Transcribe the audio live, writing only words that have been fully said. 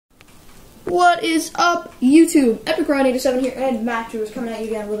What is up, YouTube? EpicRyan87 here, and Mack is coming at you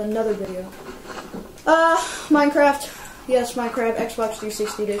again with another video. Minecraft. Yes, Minecraft, Xbox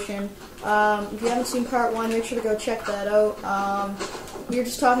 360 edition. If you haven't seen part 1, make sure to go check that out. We're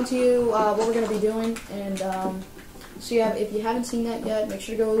just talking to you what we're going to be doing, and so yeah, if you haven't seen that yet, make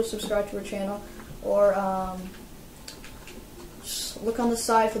sure to go subscribe to our channel, or just look on the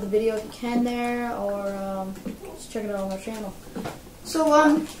side for the video if you can there, or just check it out on our channel. So,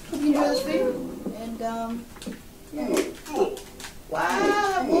 hope you enjoy this video, and, yeah. Wow,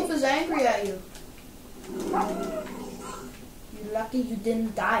 that wolf is angry at you. You're lucky you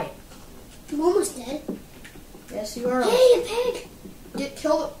didn't die. I'm almost dead. Yes, you are. Hey, a pig!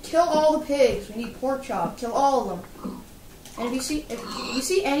 Kill all the pigs. We need pork chop. Kill all of them. And if you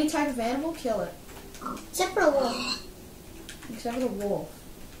see any type of animal, kill it. Except for a wolf. Except for the wolf.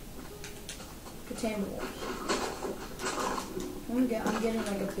 The tame wolf. I'm getting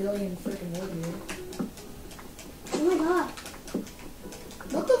like a billion freaking wood here. Oh my god.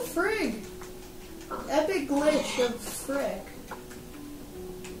 What the frig? Epic glitch of frick.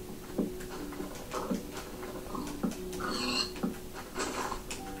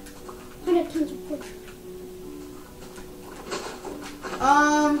 I got tons of wood.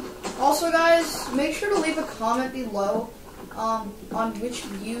 Also guys, make sure to leave a comment below on which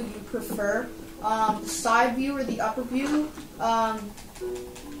view you prefer. The side view or the upper view.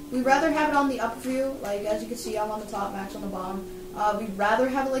 We'd rather have it on the upper view, like as you can see I'm on the top, Mack's on the bottom. We'd rather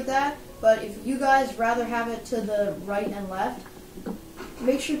have it like that, but if you guys rather have it to the right and left,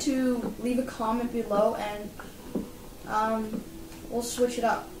 make sure to leave a comment below and we'll switch it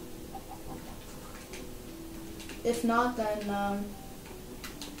up. If not, then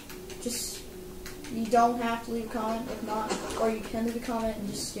just, you don't have to leave a comment, if not, or you can leave a comment and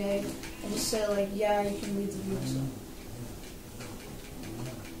just say like, yeah, you can leave the view and stuff.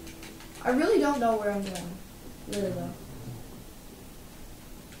 I really don't know where I'm going. Really though.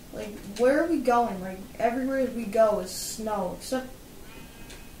 Like, where are we going? Like, everywhere we go is snow, except...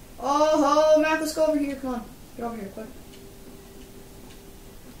 Oh, Mack, let's go over here, come on. Get over here, quick.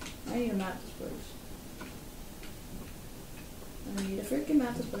 I need to map this place. I need a freaking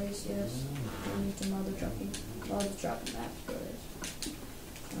map this place, yes. I need some other dropping maps for this.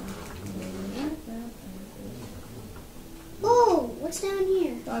 Oh, what's down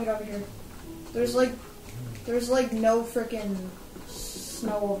here? Don't get over here. There's like no freaking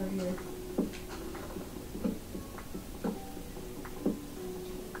snow over here.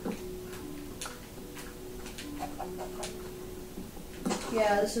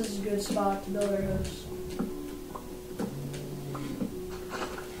 Yeah, this is a good spot to build our house.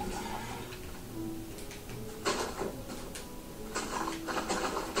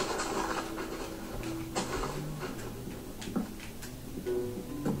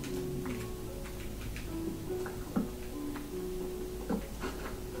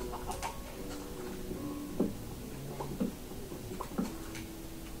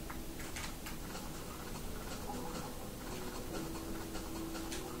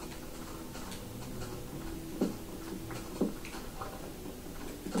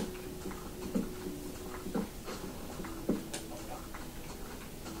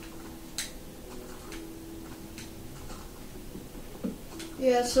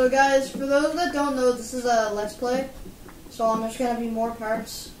 Yeah, so guys, for those that don't know, this is a Let's Play, so there's gonna be more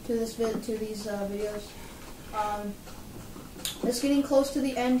parts to these videos. It's getting close to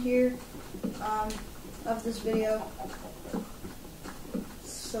the end here of this video,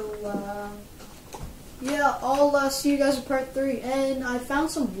 so yeah, I'll see you guys in part 3. And I found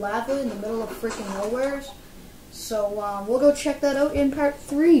some lava in the middle of freaking nowhere, so we'll go check that out in part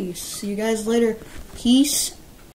 3. See you guys later. Peace